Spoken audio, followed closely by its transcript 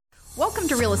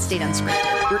Welcome to Real Estate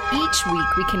Unscripted, where each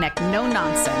week we connect no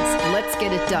nonsense, let's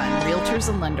get it done realtors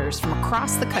and lenders from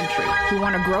across the country who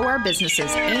want to grow our businesses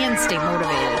and stay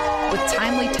motivated with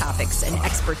timely topics and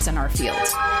experts in our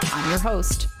fields. I'm your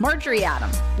host, Marjorie Adam.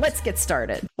 Let's get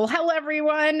started. Well, hello,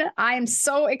 everyone. I am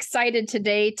so excited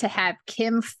today to have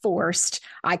Kim Forst.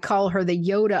 I call her the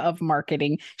Yoda of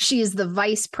marketing. She is the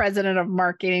Vice President of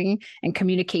Marketing and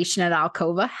Communication at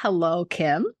Alcova. Hello,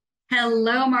 Kim.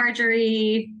 Hello,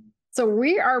 Marjorie. So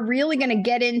we are really going to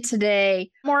get in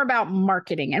today more about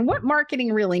marketing and what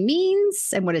marketing really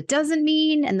means and what it doesn't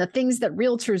mean and the things that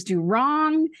realtors do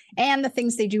wrong and the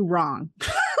things they do wrong.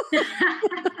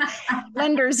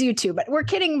 Lenders, you too, but we're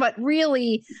kidding. But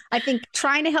really, I think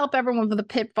trying to help everyone with the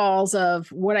pitfalls of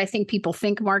what I think people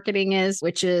think marketing is,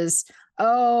 which is,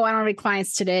 oh, I don't have any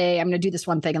clients today. I'm going to do this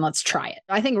one thing and let's try it.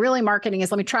 I think really marketing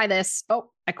is, let me try this.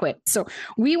 Oh, I quit. So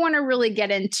we want to really get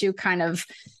into kind of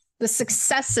the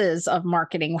successes of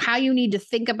marketing, how you need to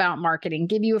think about marketing,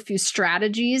 give you a few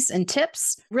strategies and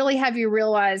tips, really have you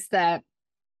realize that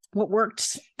what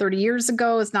worked 30 years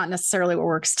ago is not necessarily what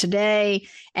works today.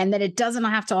 And that it doesn't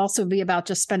have to also be about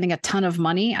just spending a ton of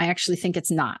money. I actually think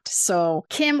it's not. So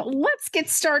Kim, let's get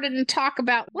started and talk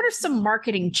about what are some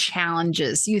marketing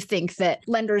challenges you think that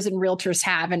lenders and realtors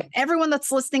have? And everyone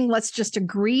that's listening, let's just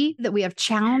agree that we have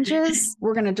challenges.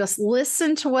 We're going to just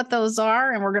listen to what those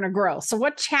are and we're going to grow. So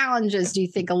what challenges do you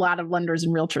think a lot of lenders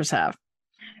and realtors have?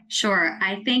 Sure.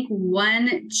 I think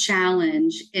one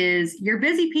challenge is you're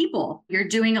busy people. You're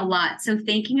doing a lot. So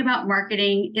thinking about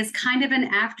marketing is kind of an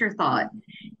afterthought.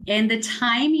 And the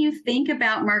time you think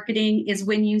about marketing is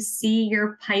when you see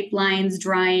your pipelines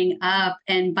drying up.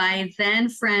 And by then,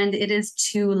 friend, it is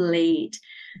too late.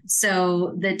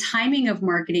 So the timing of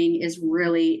marketing is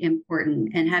really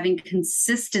important, and having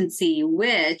consistency,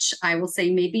 which I will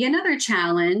say may be another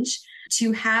challenge.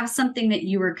 To have something that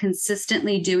you are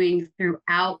consistently doing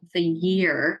throughout the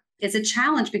year is a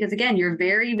challenge because, again, you're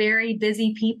very, very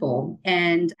busy people,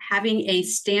 and having a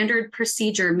standard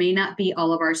procedure may not be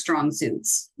all of our strong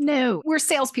suits. No, we're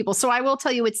salespeople. So I will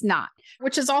tell you it's not,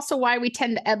 which is also why we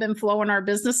tend to ebb and flow in our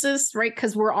businesses, right?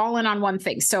 Because we're all in on one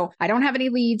thing. So I don't have any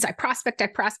leads. I prospect.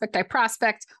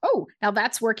 Oh, now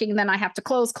that's working. Then I have to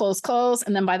close.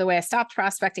 And then, by the way, I stopped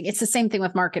prospecting. It's the same thing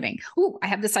with marketing. Oh, I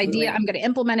have this idea. I'm going to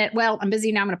implement it. Well, I'm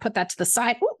busy now. I'm going to put that to the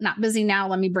side. Oh, not busy now.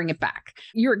 Let me bring it back.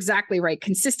 You're exactly right.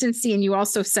 Consistency. And you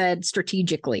also said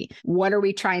strategically, what are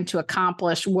we trying to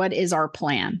accomplish? What is our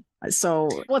plan? So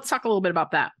let's talk a little bit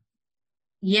about that.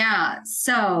 Yeah.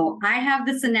 So I have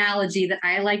this analogy that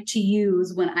I like to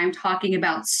use when I'm talking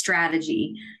about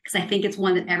strategy, because I think it's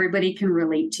one that everybody can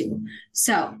relate to.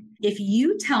 So if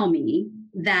you tell me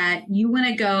that you want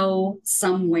to go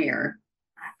somewhere,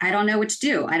 I don't know what to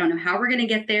do. I don't know how we're going to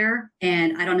get there.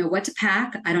 And I don't know what to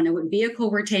pack. I don't know what vehicle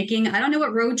we're taking. I don't know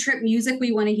what road trip music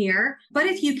we want to hear. But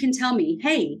if you can tell me,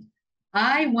 hey,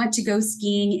 I want to go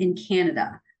skiing in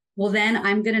Canada, well, then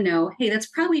I'm going to know, hey, that's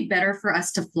probably better for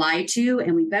us to fly to,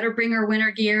 and we better bring our winter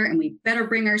gear and we better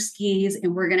bring our skis,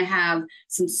 and we're going to have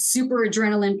some super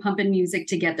adrenaline pumping music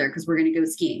to get there because we're going to go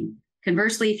skiing.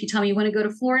 Conversely, if you tell me you want to go to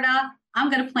Florida,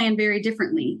 I'm going to plan very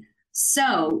differently.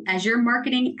 So as your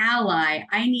marketing ally,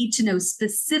 I need to know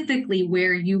specifically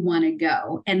where you want to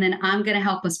go, and then I'm going to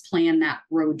help us plan that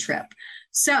road trip.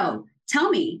 So tell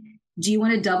me, do you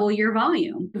want to double your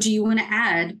volume? Do you want to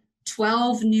add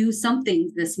 12 new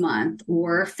somethings this month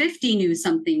or 50 new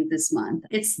somethings this month?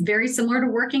 It's very similar to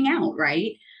working out,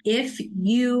 right? If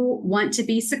you want to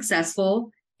be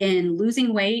successful in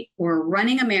losing weight or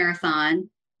running a marathon,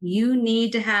 you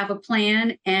need to have a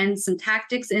plan and some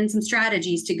tactics and some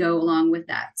strategies to go along with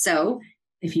that. So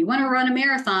if you want to run a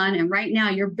marathon and right now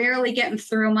you're barely getting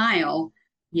through a mile,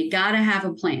 you got to have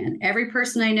a plan. Every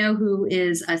person I know who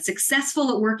is successful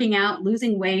at working out,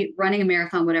 losing weight, running a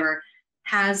marathon, whatever,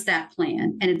 has that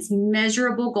plan, and it's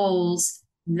measurable goals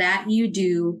that you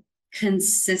do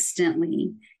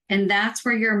consistently. And that's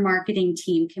where your marketing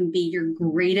team can be your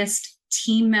greatest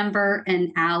team member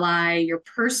and ally, your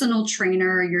personal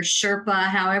trainer, your Sherpa,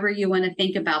 however you want to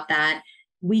think about that.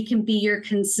 We can be your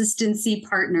consistency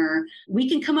partner. We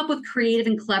can come up with creative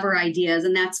and clever ideas,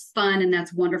 and that's fun and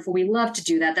that's wonderful. We love to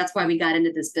do that. That's why we got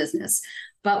into this business.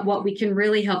 But what we can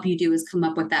really help you do is come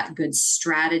up with that good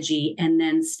strategy and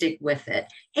then stick with it.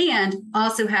 And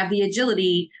also have the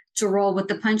agility to roll with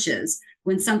the punches.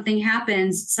 When something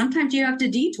happens, sometimes you have to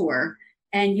detour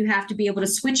and you have to be able to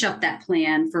switch up that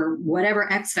plan for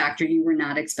whatever X factor you were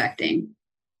not expecting.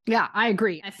 Yeah, I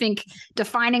agree. I think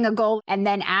defining a goal and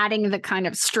then adding the kind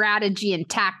of strategy and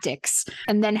tactics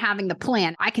and then having the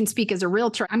plan. I can speak as a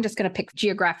realtor. I'm just going to pick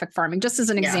geographic farming just as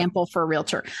an example for a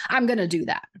realtor. I'm going to do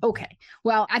that. Okay.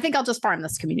 Well, I think I'll just farm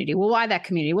this community. Well, why that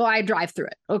community? Well, I drive through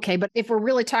it. Okay. But if we're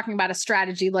really talking about a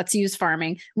strategy, let's use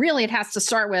farming. Really, it has to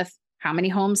start with how many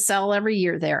homes sell every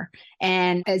year there?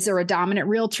 And is there a dominant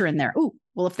realtor in there? Ooh,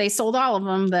 well, if they sold all of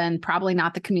them, then probably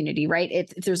not the community, right? If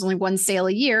there's only one sale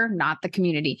a year, not the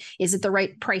community. Is it the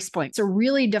right price point? So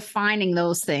really defining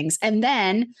those things. And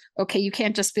then, okay, you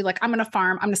can't just be like, I'm going to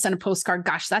farm, I'm going to send a postcard.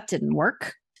 Gosh, that didn't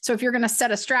work. So if you're going to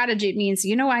set a strategy, it means,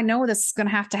 I know this is going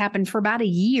to have to happen for about a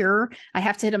year. I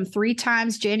have to hit them 3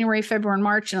 times, January, February, and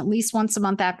March, and at least once a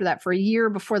month after that for a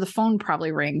year before the phone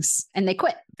probably rings and they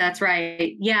quit. That's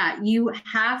right. Yeah. You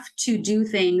have to do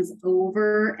things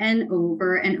over and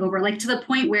over and over, like to the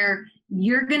point where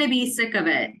you're going to be sick of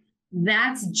it.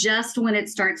 That's just when it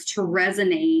starts to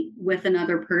resonate with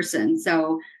another person.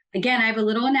 So again, I have a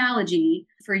little analogy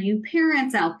for you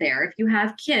parents out there. If you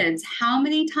have kids, how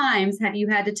many times have you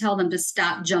had to tell them to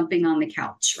stop jumping on the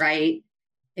couch, right?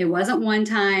 It wasn't 1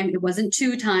 time. It wasn't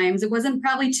 2 times. It wasn't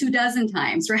probably 24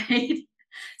 times, right?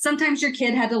 Sometimes your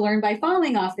kid had to learn by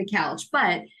falling off the couch.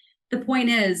 But the point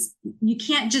is, you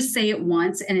can't just say it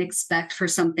once and expect for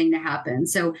something to happen.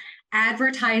 So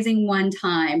advertising 1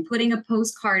 time, putting a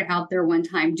postcard out there 1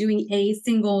 time, doing a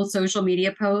single social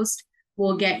media post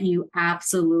will get you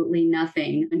absolutely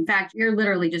nothing. In fact, you're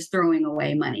literally just throwing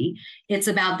away money. It's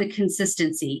about the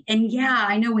consistency. And yeah,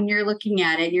 I know when you're looking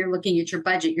at it, you're looking at your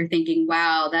budget, you're thinking,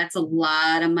 wow, that's a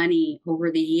lot of money over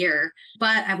the year.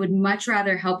 But I would much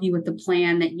rather help you with the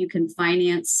plan that you can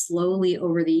finance slowly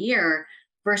over the year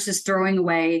versus throwing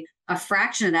away a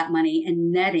fraction of that money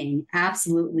and netting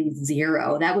absolutely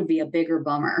 0. That would be a bigger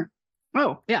bummer.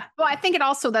 Oh, yeah. Well, I think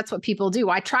that's what people do.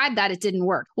 I tried that. It didn't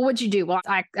work. Well, what'd you do? Well,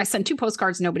 I sent 2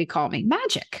 postcards. Nobody called me.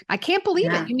 Magic. I can't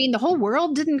believe it. You mean the whole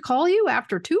world didn't call you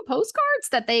after 2 postcards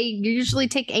that they usually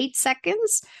take 8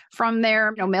 seconds from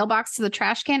their mailbox to the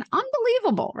trash can?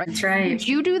 Unbelievable. Right? That's right. Did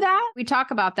you do that? We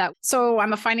talk about that. So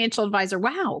I'm a financial advisor.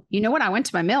 Wow. You know what? I went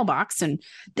to my mailbox and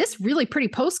this really pretty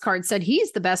postcard said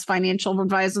he's the best financial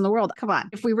advisor in the world. Come on.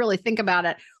 If we really think about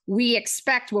it, we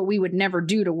expect what we would never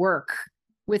do to work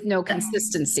with no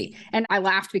consistency. And I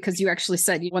laughed because you actually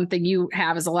said one thing you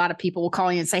have is a lot of people will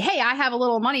call you and say, hey, I have a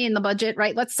little money in the budget,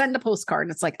 right? Let's send a postcard.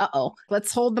 And it's like,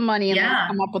 let's hold the money and let's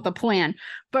come up with a plan.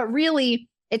 But really,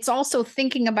 it's also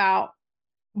thinking about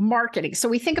marketing. So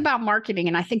we think about marketing,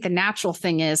 and I think the natural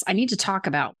thing is I need to talk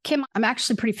about, Kim, I'm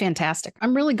actually pretty fantastic.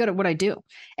 I'm really good at what I do.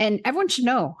 And everyone should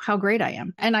know how great I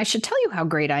am. And I should tell you how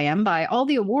great I am by all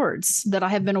the awards that I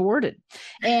have been awarded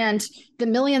and the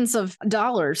millions of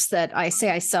dollars that I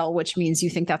say I sell, which means you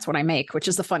think that's what I make, which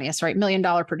is the funniest, right? $1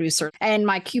 million producer and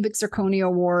my cubic zirconia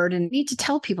award. And I need to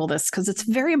tell people this because it's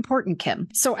very important, Kim.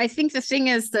 So I think the thing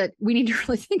is that we need to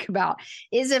really think about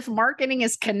is if marketing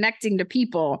is connecting to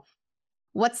people,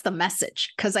 what's the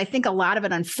message? Because I think a lot of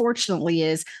it, unfortunately,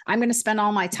 is I'm going to spend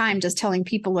all my time just telling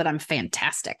people that I'm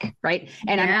fantastic, right?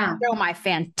 And I'm going to show my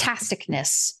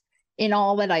fantasticness in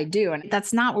all that I do. And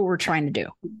that's not what we're trying to do.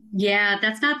 Yeah,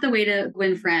 that's not the way to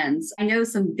win friends. I know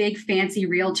some big fancy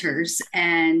realtors,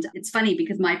 and it's funny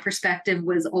because my perspective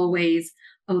was always,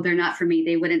 oh, they're not for me.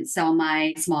 They wouldn't sell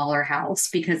my smaller house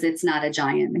because it's not a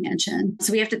giant mansion.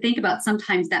 So we have to think about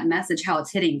sometimes that message, how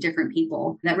it's hitting different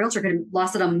people. That realtor could have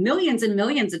lost it on millions and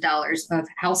millions of dollars of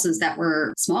houses that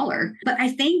were smaller. But I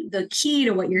think the key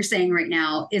to what you're saying right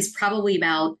now is probably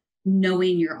about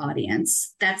knowing your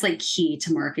audience. That's like key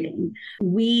to marketing.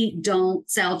 We don't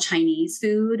sell Chinese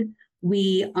food.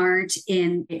 We aren't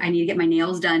in, I need to get my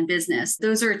nails done business.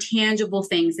 Those are tangible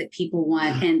things that people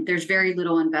want, and there's very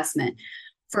little investment.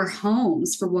 For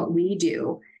homes, for what we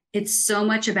do, it's so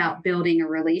much about building a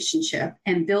relationship,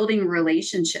 and building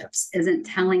relationships isn't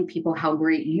telling people how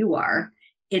great you are.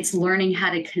 It's learning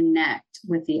how to connect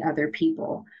with the other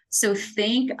people. So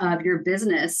think of your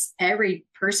business, every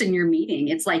person you're meeting,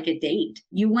 it's like a date.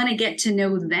 You want to get to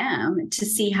know them to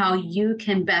see how you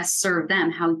can best serve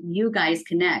them, how you guys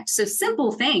connect. So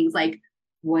simple things like,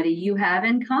 what do you have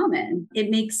in common?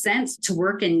 It makes sense to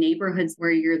work in neighborhoods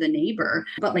where you're the neighbor.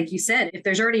 But like you said, if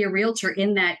there's already a realtor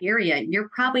in that area, you're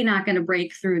probably not going to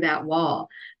break through that wall.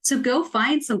 So go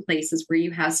find some places where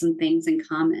you have some things in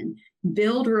common.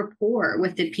 Build rapport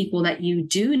with the people that you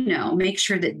do know. Make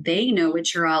sure that they know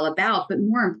what you're all about. But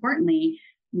more importantly,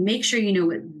 make sure you know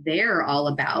what they're all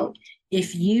about.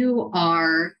 If you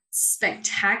are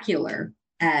spectacular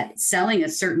at selling a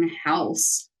certain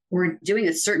house, or doing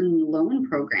a certain loan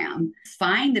program,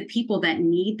 find the people that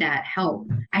need that help.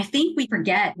 I think we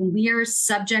forget when we are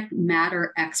subject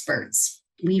matter experts.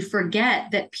 We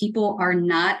forget that people are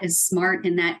not as smart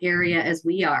in that area as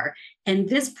we are. And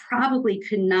this probably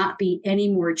could not be any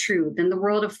more true than the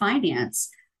world of finance.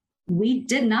 We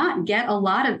did not get a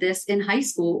lot of this in high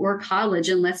school or college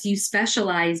unless you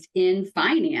specialized in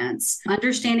finance.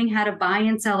 Understanding how to buy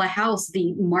and sell a house,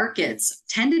 the markets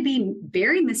tend to be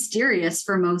very mysterious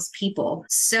for most people.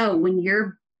 So when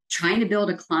you're trying to build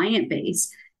a client base,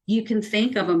 you can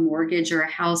think of a mortgage or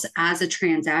a house as a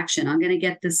transaction. I'm going to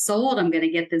get this sold. I'm going to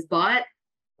get this bought.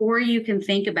 Or you can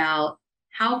think about,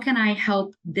 how can I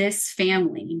help this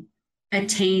family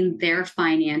attain their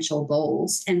financial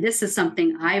goals? And this is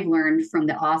something I've learned from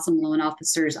the awesome loan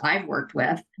officers I've worked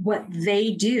with. What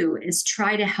they do is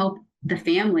try to help the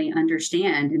family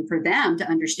understand, and for them to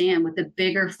understand what the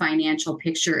bigger financial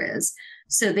picture is.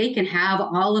 So they can have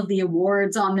all of the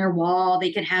awards on their wall.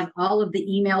 They can have all of the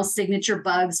email signature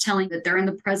bugs telling that they're in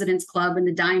the President's Club and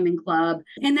the Diamond Club.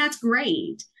 And that's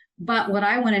great. But what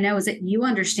I want to know is that you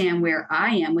understand where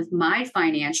I am with my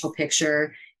financial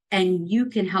picture, and you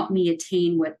can help me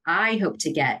attain what I hope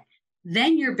to get.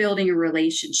 Then you're building a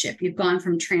relationship. You've gone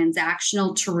from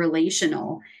transactional to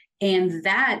relational. And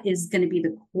that is going to be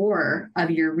the core of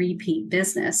your repeat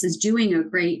business, is doing a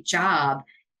great job,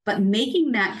 but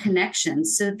making that connection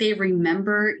so that they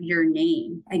remember your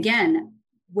name. Again,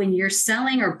 when you're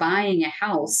selling or buying a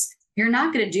house, you're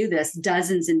not going to do this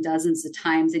dozens and dozens of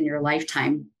times in your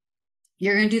lifetime.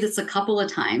 You're going to do this a couple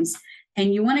of times,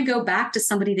 and you want to go back to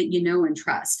somebody that you know and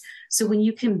trust. So when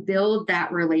you can build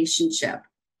that relationship,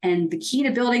 and the key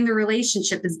to building the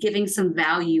relationship is giving some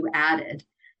value added.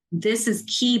 This is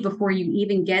key before you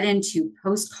even get into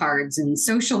postcards and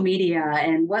social media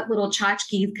and what little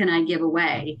tchotchkes can I give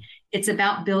away. It's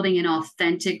about building an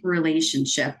authentic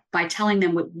relationship by telling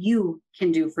them what you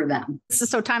can do for them. This is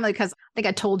so timely because I think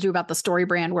I told you about the Story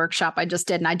Brand workshop I just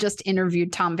did. And I just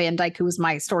interviewed Tom Van Dyke, who was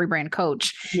my Story Brand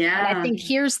coach. Yeah. And I think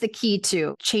here's the key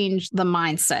to change the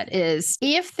mindset is,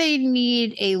 if they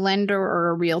need a lender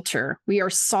or a realtor, we are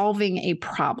solving a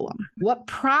problem. What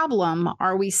problem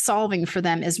are we solving for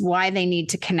them is why they need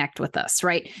to connect with us,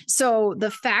 right? So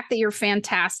the fact that you're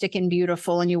fantastic and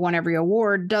beautiful and you won every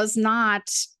award does not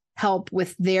help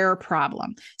with their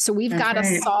problem. So we've got to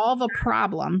solve a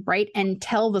problem, right? And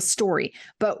tell the story.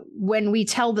 But when we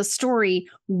tell the story,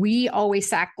 we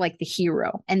always act like the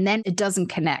hero, and then it doesn't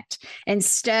connect.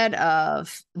 Instead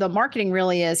of, the marketing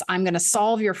really is, I'm going to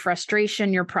solve your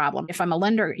frustration, your problem. If I'm a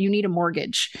lender, you need a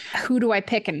mortgage. Who do I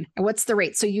pick and what's the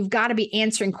rate? So you've got to be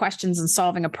answering questions and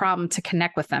solving a problem to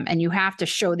connect with them. And you have to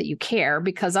show that you care,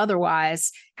 because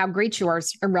otherwise, how great you are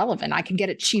is irrelevant. I can get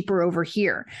it cheaper over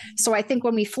here. So I think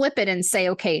when we flip it and say,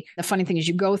 okay, the funny thing is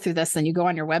you go through this, then you go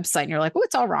on your website and you're like, oh,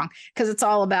 it's all wrong, because it's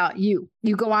all about you.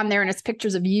 You go on there and it's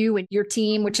pictures of you and your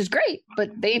team, which is great, but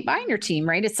they ain't buying your team,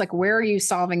 right? It's like, where are you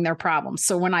solving their problems?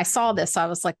 So when I saw this, I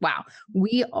was like, wow,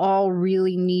 we all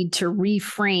really need to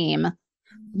reframe.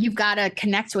 You've got to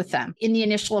connect with them in the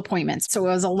initial appointments. So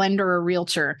as a lender or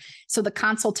realtor, so the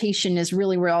consultation is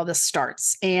really where all this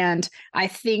starts. And I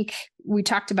think we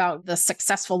talked about the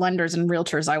successful lenders and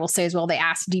realtors. I will say as well, they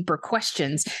ask deeper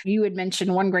questions. You had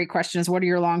mentioned one great question is, what are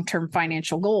your long-term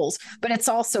financial goals? But it's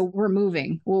also, we're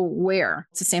moving. Well, where?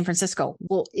 To San Francisco.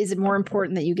 Well, is it more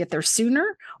important that you get there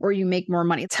sooner or you make more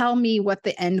money? Tell me what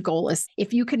the end goal is.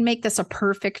 If you could make this a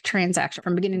perfect transaction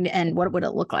from beginning to end, what would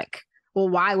it look like? Well,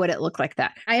 why would it look like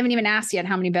that? I haven't even asked yet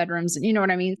how many bedrooms, you know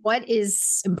what I mean? What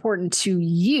is important to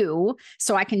you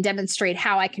so I can demonstrate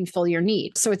how I can fill your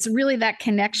need? So it's really that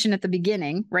connection at the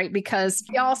beginning, right? Because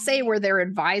y'all say we're their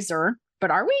advisor,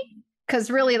 but are we? Because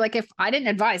really, like, if I didn't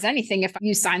advise anything, if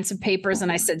you signed some papers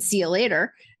and I said, see you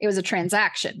later, it was a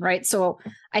transaction, right? So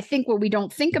I think what we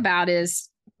don't think about is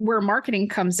where marketing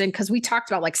comes in, because we talked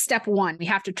about like step one, we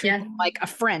have to treat them like a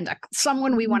friend,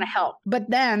 someone we want to help. But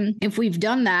then if we've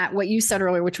done that, what you said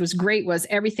earlier, which was great, was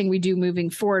everything we do moving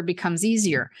forward becomes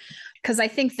easier. Because I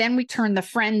think then we turn the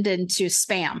friend into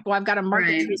spam. Well, I've got a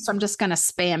market to, so I'm just going to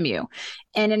spam you.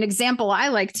 And an example I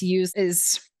like to use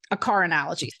is a car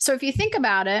analogy. So if you think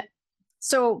about it,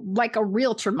 so like a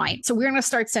realtor might. So we're going to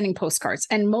start sending postcards.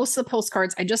 And most of the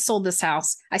postcards, I just sold this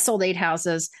house. I sold 8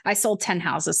 houses. I sold 10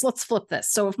 houses. Let's flip this.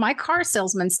 So if my car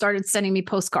salesman started sending me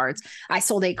postcards, I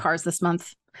sold 8 cars this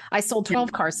month. I sold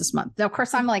 12 cars this month. Now, of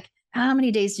course, I'm like, how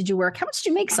many days did you work? How much did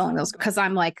you make selling those? Because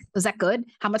I'm like, was that good?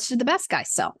 How much did the best guy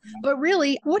sell? But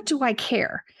really, what do I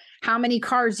care? How many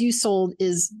cars you sold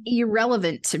is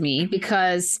irrelevant to me,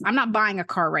 because I'm not buying a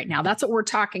car right now. That's what we're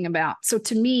talking about. So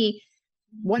to me,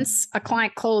 once a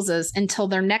client closes, until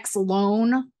their next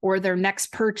loan or their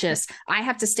next purchase, I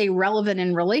have to stay relevant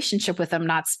in relationship with them,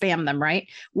 not spam them, right?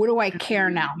 What do I care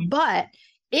now? But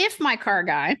if my car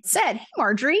guy said, hey,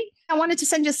 Marjorie, I wanted to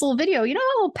send you this little video. You know,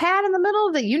 a little pad in the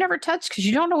middle that you never touch because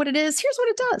you don't know what it is. Here's what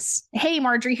it does. Hey,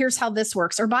 Marjorie, here's how this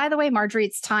works. Or by the way, Marjorie,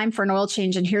 it's time for an oil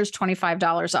change and here's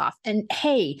 $25 off. And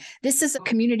hey, this is a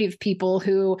community of people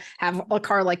who have a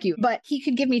car like you, but he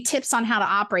could give me tips on how to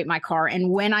operate my car and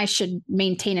when I should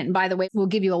maintain it. And by the way, we'll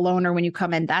give you a loaner when you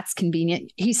come in. That's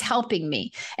convenient. He's helping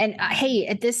me. And hey,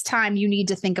 at this time, you need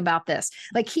to think about this.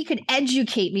 Like he could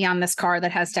educate me on this car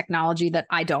that has technology that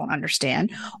I don't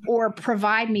understand or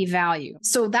provide me value.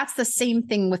 So that's the same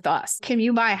thing with us. Kim,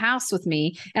 you buy a house with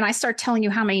me and I start telling you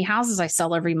how many houses I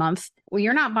sell every month. Well,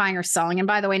 you're not buying or selling. And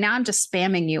by the way, now I'm just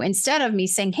spamming you instead of me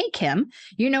saying, hey, Kim,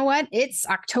 you know what? It's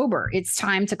October. It's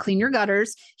time to clean your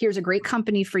gutters. Here's a great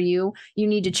company for you. You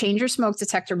need to change your smoke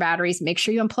detector batteries. Make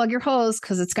sure you unplug your hose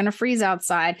because it's going to freeze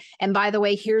outside. And by the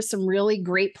way, here's some really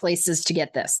great places to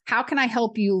get this. How can I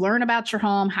help you learn about your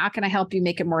home? How can I help you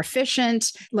make it more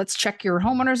efficient? Let's check your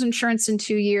homeowner's insurance in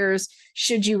 2 years.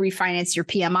 Should you refinance your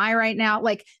PMI right now?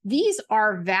 Like these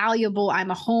are valuable.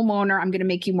 I'm a homeowner. I'm going to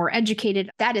make you more educated.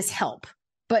 That is help.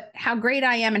 But how great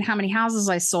I am and how many houses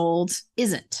I sold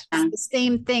isn't. It's the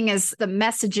same thing as the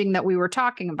messaging that we were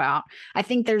talking about. I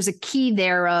think there's a key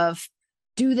there of,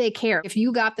 do they care? If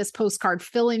you got this postcard,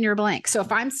 fill in your blank. So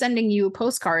if I'm sending you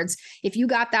postcards, if you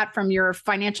got that from your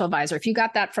financial advisor, if you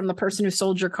got that from the person who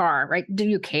sold your car, right? Do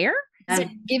you care? Is it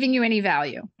giving you any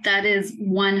value? That is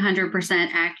 100%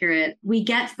 accurate. We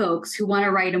get folks who want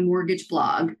to write a mortgage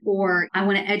blog or I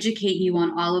want to educate you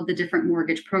on all of the different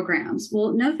mortgage programs.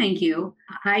 Well, no, thank you.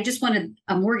 I just wanted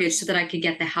a mortgage so that I could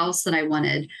get the house that I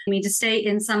wanted. I mean, to stay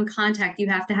in some contact, you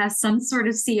have to have some sort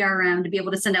of CRM to be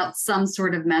able to send out some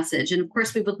sort of message. And of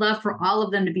course, we would love for all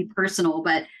of them to be personal,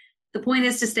 but the point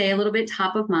is to stay a little bit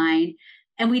top of mind.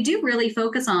 And we do really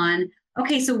focus on,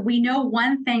 okay, so we know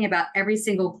one thing about every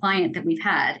single client that we've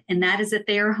had, and that is that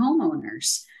they are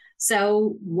homeowners.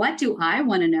 So what do I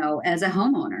want to know as a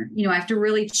homeowner? You know, I have to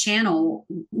really channel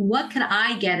what could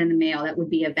I get in the mail that would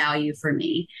be of value for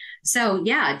me? So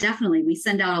yeah, definitely. We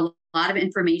send out a lot of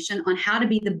information on how to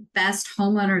be the best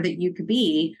homeowner that you could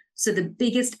be. So the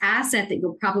biggest asset that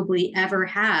you'll probably ever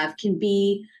have can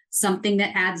be something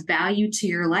that adds value to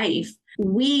your life.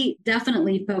 We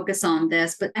definitely focus on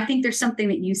this, but I think there's something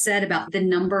that you said about the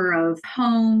number of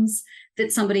homes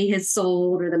that somebody has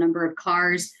sold or the number of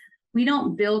cars. We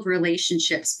don't build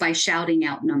relationships by shouting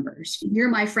out numbers. You're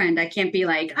my friend. I can't be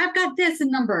like, I've got this in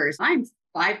numbers. I'm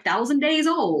 5,000 days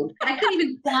old. I couldn't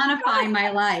even quantify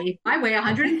my life. I weigh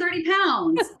 130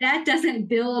 pounds. That doesn't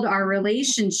build our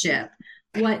relationship.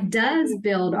 What does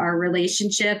build our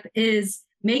relationship is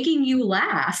making you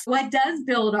laugh. What does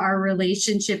build our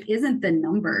relationship isn't the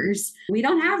numbers. We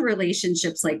don't have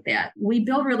relationships like that. We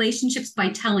build relationships by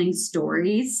telling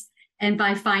stories and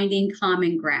by finding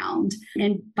common ground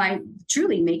and by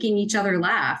truly making each other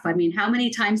laugh. I mean, how many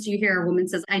times do you hear a woman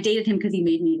says, I dated him because he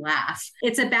made me laugh?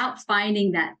 It's about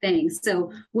finding that thing.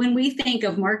 So when we think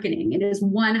of marketing, it is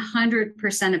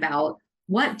 100% about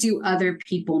what do other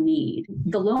people need?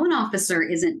 The loan officer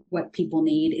isn't what people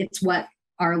need. It's what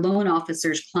our loan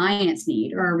officers' clients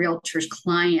need or our realtors'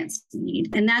 clients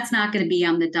need. And that's not going to be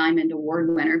I'm the Diamond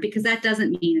Award winner because that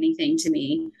doesn't mean anything to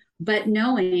me. But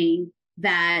knowing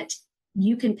that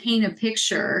you can paint a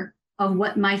picture of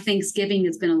what my Thanksgiving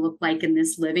is going to look like in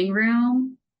this living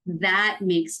room, that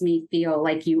makes me feel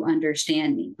like you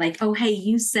understand me. Like, oh, hey,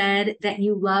 you said that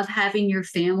you love having your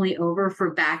family over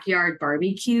for backyard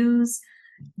barbecues.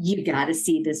 You got to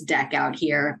see this deck out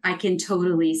here. I can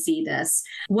totally see this.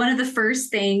 One of the first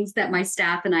things that my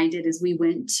staff and I did is we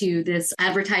went to this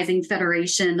Advertising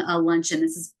Federation luncheon.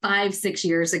 This is 5-6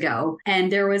 years ago.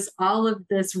 And there was all of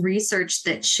this research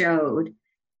that showed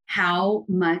how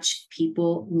much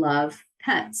people love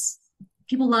pets.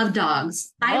 People love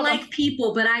dogs. I like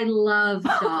people, but I love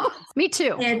dogs. Me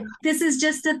too. And this is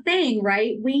just a thing,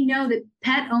 right? We know that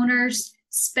pet owners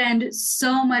spend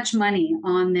so much money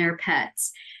on their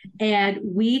pets. And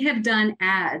we have done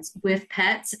ads with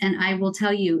pets. And I will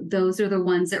tell you, those are the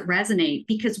ones that resonate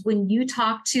because when you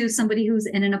talk to somebody who's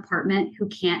in an apartment who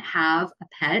can't have a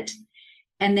pet,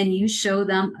 and then you show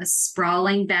them a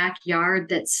sprawling backyard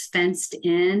that's fenced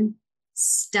in,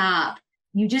 stop.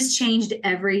 You just changed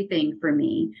everything for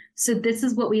me. So this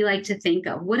is what we like to think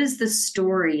of. What is the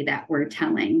story that we're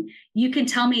telling? You can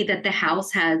tell me that the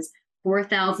house has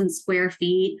 4,000 square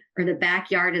feet or the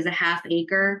backyard is a half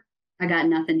acre. I got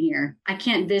nothing here. I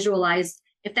can't visualize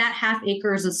if that half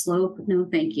acre is a slope. No,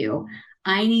 thank you.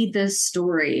 I need this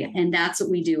story. And that's what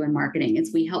we do in marketing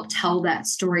is we help tell that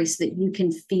story so that you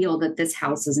can feel that this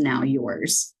house is now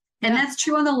yours. And that's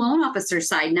true on the loan officer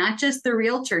side, not just the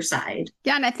realtor side.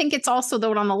 Yeah. And I think it's also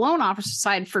though on the loan officer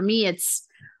side, for me, it's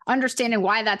understanding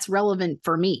why that's relevant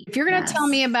for me. If you're going to tell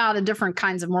me about the different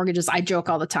kinds of mortgages, I joke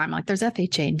all the time, like there's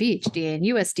FHA and VHDA and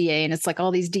USDA, and it's like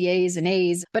all these DAs and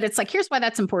A's, but it's like, here's why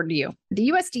that's important to you. The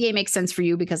USDA makes sense for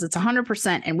you because it's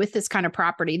 100%. And with this kind of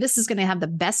property, this is going to have the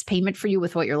best payment for you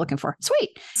with what you're looking for.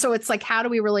 Sweet. So it's like, how do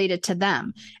we relate it to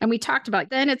them? And we talked about,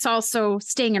 then it's also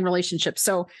staying in relationships.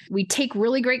 So we take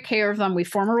really great care of them. We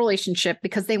form a relationship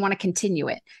because they want to continue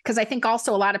it. Because I think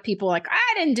also a lot of people like,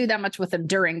 I didn't do that much with them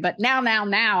during, but now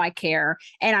I care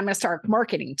and I'm going to start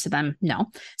marketing to them. No.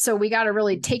 So we got to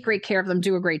really take great care of them,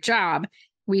 do a great job.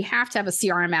 We have to have a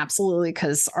CRM, absolutely,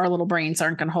 because our little brains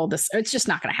aren't going to hold this. It's just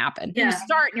not going to happen. Yeah. You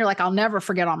start and you're like, I'll never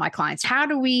forget all my clients. How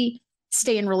do we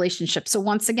stay in relationship? So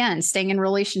once again, staying in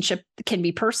relationship can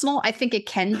be personal. I think it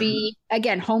can be,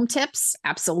 again, home tips.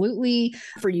 Absolutely.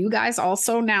 For you guys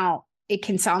also. Now, it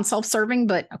can sound self-serving,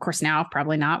 but of course now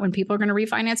probably not when people are going to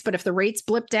refinance. But if the rates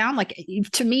blip down, like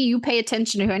to me, you pay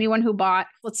attention to anyone who bought,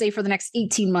 let's say for the next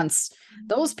 18 months,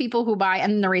 those people who buy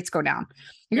and then the rates go down.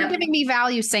 You're giving me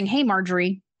value saying, hey,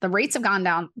 Marjorie, the rates have gone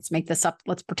down. Let's make this up.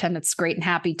 Let's pretend it's great and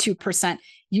happy, 2%.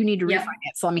 You need to refinance.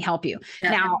 Let me help you.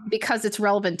 Now, because it's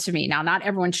relevant to me. Now, not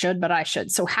everyone should, but I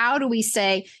should. So how do we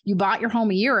say you bought your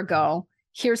home a year ago?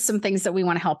 Here's some things that we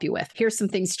want to help you with. Here's some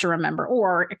things to remember.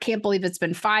 Or I can't believe it's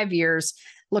been 5 years.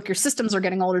 Look, your systems are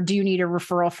getting older. Do you need a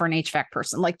referral for an HVAC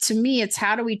person? Like to me, it's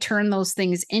how do we turn those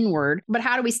things inward, but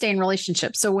how do we stay in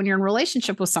relationship? So when you're in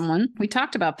relationship with someone, we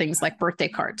talked about things like birthday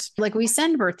cards. Like we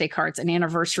send birthday cards and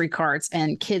anniversary cards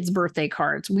and kids' birthday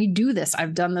cards. We do this.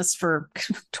 I've done this for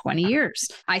 20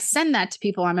 years. I send that to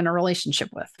people I'm in a relationship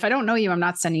with. If I don't know you, I'm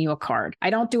not sending you a card. I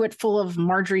don't do it full of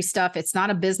Marjorie stuff. It's not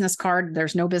a business card.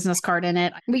 There's no business card in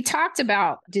it. We talked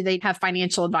about, do they have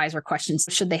financial advisor questions?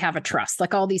 Should they have a trust?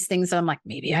 Like all these things that I'm like,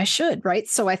 maybe I should, right?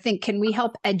 So I think, can we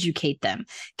help educate them?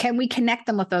 Can we connect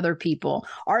them with other people?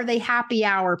 Are they happy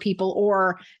hour people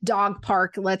or dog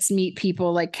park, let's meet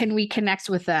people? Like, can we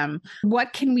connect with them?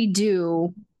 What can we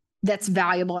do that's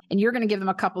valuable? And you're going to give them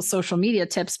a couple social media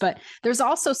tips, but there's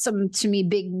also some, to me,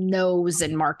 big no's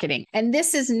in marketing. And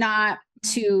this is not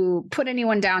to put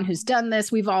anyone down who's done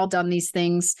this. We've all done these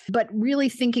things, but really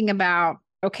thinking about,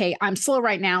 okay, I'm slow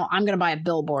right now. I'm going to buy a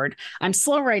billboard. I'm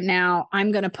slow right now.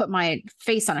 I'm going to put my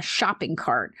face on a shopping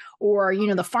cart, or,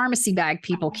 the pharmacy bag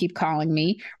people keep calling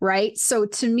me, right? So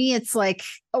to me, it's like,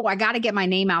 oh, I got to get my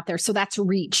name out there. So that's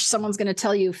reach. Someone's going to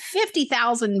tell you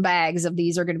 50,000 bags of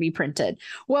these are going to be printed.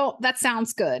 Well, that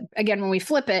sounds good. Again, when we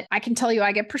flip it, I can tell you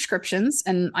I get prescriptions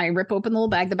and I rip open the little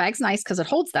bag. The bag's nice because it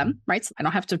holds them, right? So I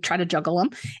don't have to try to juggle them.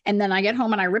 And then I get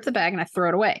home and I rip the bag and I throw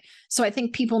it away. So I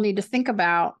think people need to think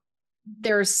about,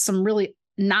 there's some really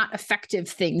not effective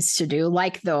things to do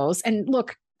like those. And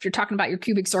look, if you're talking about your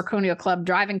Cubic Zirconia Club,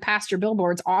 driving past your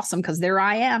billboards, awesome, because there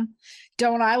I am.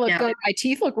 Don't I look good? My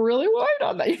teeth look really white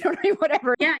on that. You know what I mean?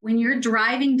 Whatever. Yeah. When you're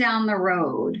driving down the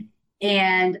road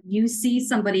and you see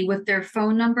somebody with their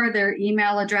phone number, their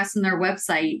email address, and their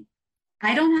website,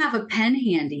 I don't have a pen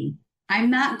handy.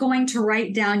 I'm not going to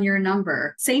write down your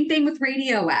number. Same thing with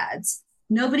radio ads.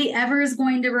 Nobody ever is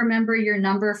going to remember your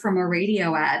number from a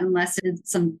radio ad unless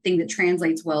it's something that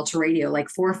translates well to radio, like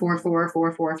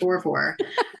 444-4444.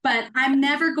 But I'm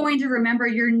never going to remember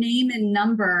your name and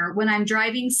number when I'm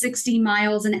driving 60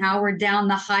 miles an hour down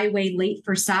the highway late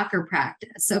for soccer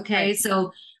practice. Okay. Right.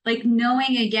 So like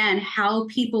knowing again how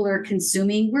people are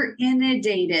consuming, we're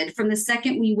inundated from the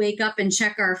second we wake up and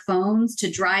check our phones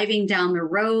to driving down the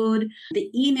road,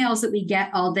 the emails that we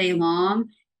get all day long.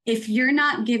 If you're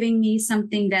not giving me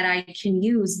something that I can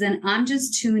use, then I'm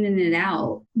just tuning it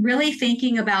out. Really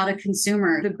thinking about a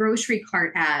consumer, the grocery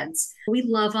cart ads. We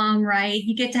love them, right?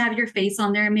 You get to have your face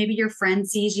on there and maybe your friend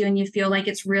sees you and you feel like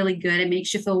it's really good. It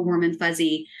makes you feel warm and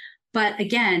fuzzy. But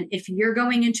again, if you're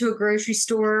going into a grocery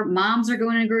store, moms are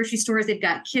going into grocery stores, they've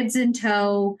got kids in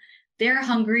tow, they're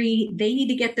hungry, they need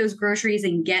to get those groceries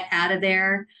and get out of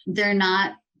there. They're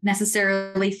not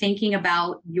necessarily thinking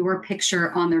about your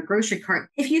picture on their grocery cart.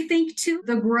 If you think to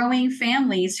the growing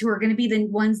families who are going to be the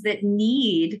ones that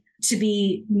need to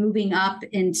be moving up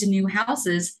into new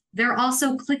houses, they're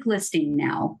also click listing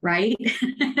now, right?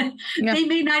 Yeah. They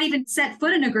may not even set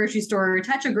foot in a grocery store or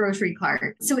touch a grocery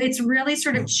cart. So it's really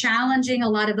sort of challenging a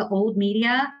lot of the old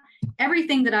media.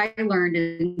 Everything that I learned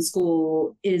in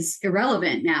school is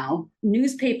irrelevant now.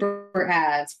 Newspaper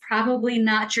ads, probably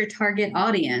not your target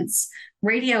audience.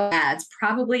 Radio ads,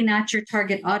 probably not your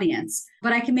target audience.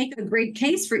 But I can make a great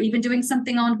case for even doing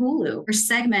something on Hulu or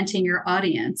segmenting your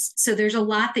audience. So there's a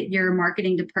lot that your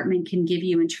marketing department can give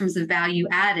you in terms of value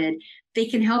added. They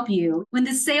can help you. When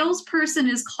the salesperson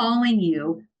is calling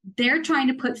you, they're trying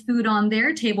to put food on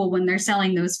their table when they're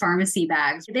selling those pharmacy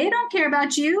bags. They don't care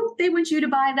about you. They want you to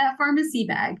buy that pharmacy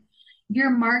bag. Your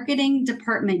marketing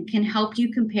department can help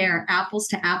you compare apples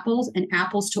to apples and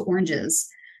apples to oranges.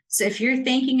 So if you're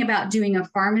thinking about doing a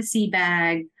pharmacy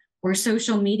bag or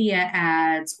social media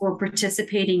ads or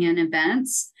participating in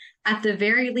events, at the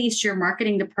very least, your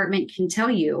marketing department can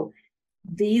tell you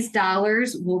these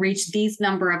dollars will reach these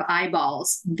number of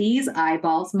eyeballs. These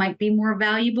eyeballs might be more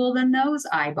valuable than those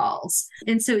eyeballs.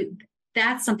 And so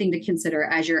that's something to consider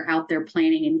as you're out there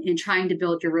planning and trying to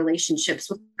build your relationships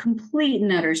with complete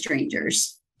and utter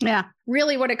strangers. Yeah,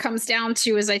 really what it comes down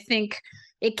to is I think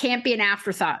it can't be an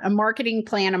afterthought. A marketing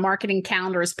plan, a marketing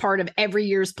calendar is part of every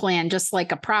year's plan, just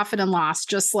like a profit and loss,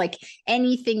 just like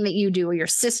anything that you do, or your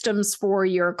systems for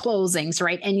your closings,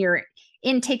 right? And your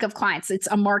intake of clients. It's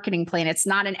a marketing plan. It's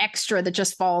not an extra that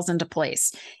just falls into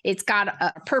place. It's got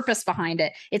a purpose behind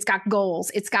it. It's got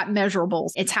goals. It's got measurables.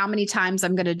 It's how many times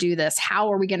I'm going to do this.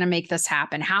 How are we going to make this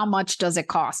happen? How much does it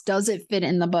cost? Does it fit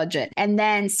in the budget? And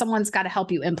then someone's got to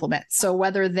help you implement. So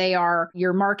whether they are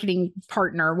your marketing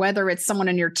partner, whether it's someone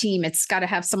in your team, it's got to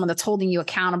have someone that's holding you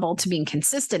accountable to being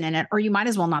consistent in it, or you might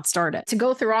as well not start it. To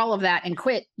go through all of that and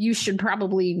quit, you should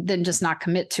probably then just not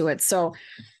commit to it. So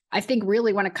I think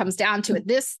really when it comes down to it,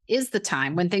 this is the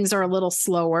time when things are a little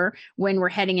slower, when we're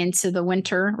heading into the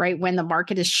winter, right? When the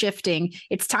market is shifting,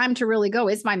 it's time to really go,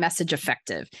 is my message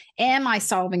effective? Am I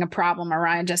solving a problem, or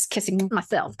am I just kissing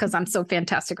myself because I'm so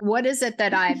fantastic? What is it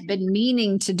that I've been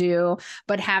meaning to do,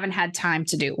 but haven't had time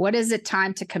to do? What is it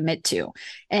time to commit to?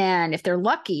 And if they're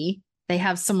lucky, they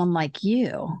have someone like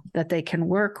you that they can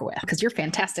work with, because you're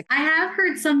fantastic. I have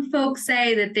heard some folks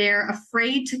say that they're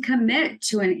afraid to commit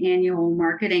to an annual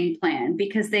marketing plan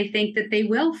because they think that they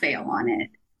will fail on it.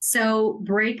 So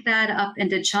break that up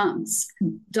into chunks.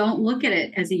 Don't look at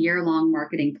it as a year-long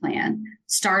marketing plan.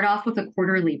 Start off with a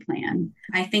quarterly plan.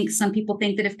 I think some people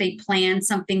think that if they plan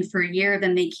something for a year,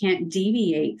 then they can't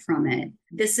deviate from it.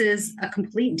 This is a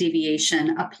complete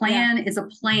deviation. A plan is a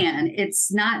plan.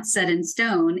 It's not set in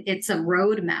stone. It's a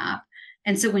roadmap.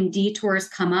 And so when detours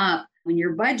come up, when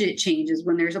your budget changes,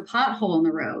 when there's a pothole in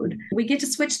the road, we get to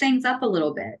switch things up a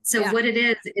little bit. So what it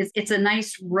is it's a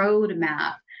nice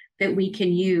roadmap that we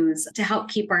can use to help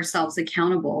keep ourselves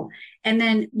accountable. And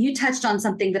then you touched on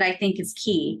something that I think is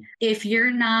key. If you're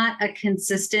not a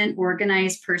consistent,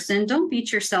 organized person, don't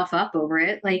beat yourself up over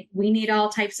it. Like, we need all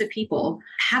types of people.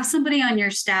 Have somebody on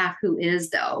your staff who is,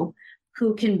 though,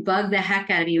 who can bug the heck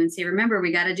out of you and say, remember,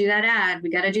 we got to do that ad. We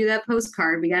got to do that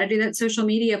postcard. We got to do that social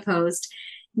media post.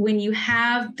 When you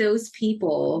have those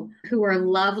people who are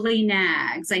lovely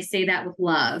nags, I say that with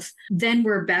love, then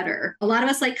we're better. A lot of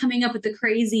us like coming up with the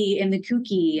crazy and the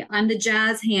kooky. I'm the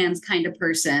jazz hands kind of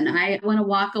person. I want to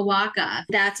waka waka.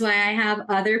 That's why I have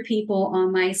other people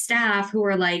on my staff who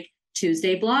are like,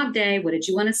 Tuesday blog day, what did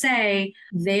you want to say?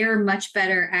 They're much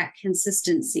better at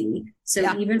consistency.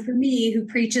 So even for me, who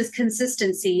preaches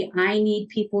consistency, I need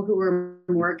people who are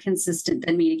more consistent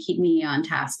than me to keep me on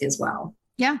task as well.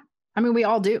 Yeah. I mean, we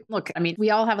all do. Look, I mean,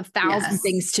 we all have 1,000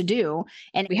 things to do,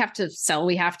 and we have to sell,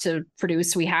 we have to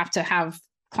produce, we have to have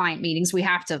client meetings, we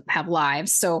have to have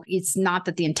lives. So it's not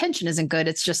that the intention isn't good.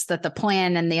 It's just that the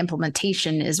plan and the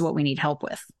implementation is what we need help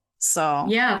with. So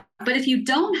yeah, but if you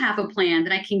don't have a plan,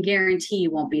 then I can guarantee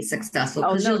you won't be successful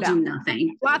because you'll do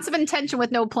nothing. Lots of intention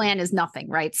with no plan is nothing,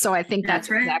 right? So I think that's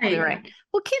right. Exactly right.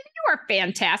 Well, Kim, you are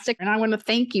fantastic. And I want to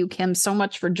thank you, Kim, so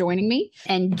much for joining me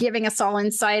and giving us all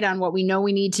insight on what we know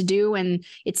we need to do. And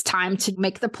it's time to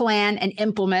make the plan and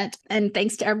implement. And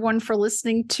thanks to everyone for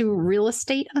listening to Real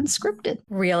Estate Unscripted.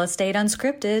 Real Estate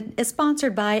Unscripted is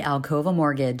sponsored by Alcova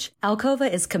Mortgage. Alcova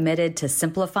is committed to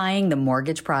simplifying the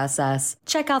mortgage process.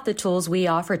 Check out the tools we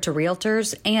offer to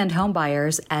realtors and home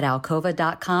buyers at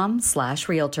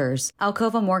alcova.com/realtors.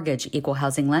 Alcova Mortgage, Equal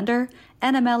Housing Lender,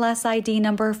 NMLS ID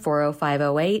number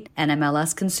 40508,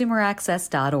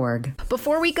 NMLSconsumeraccess.org.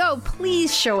 Before we go,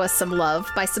 please show us some love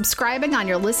by subscribing on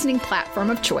your listening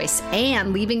platform of choice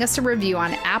and leaving us a review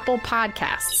on Apple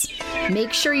Podcasts.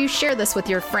 Make sure you share this with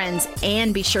your friends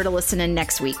and be sure to listen in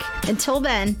next week. Until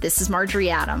then, this is Marjorie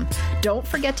Adam. Don't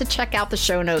forget to check out the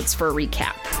show notes for a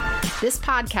recap. This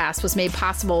podcast was made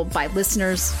possible by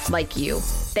listeners like you.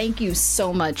 Thank you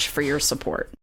so much for your support.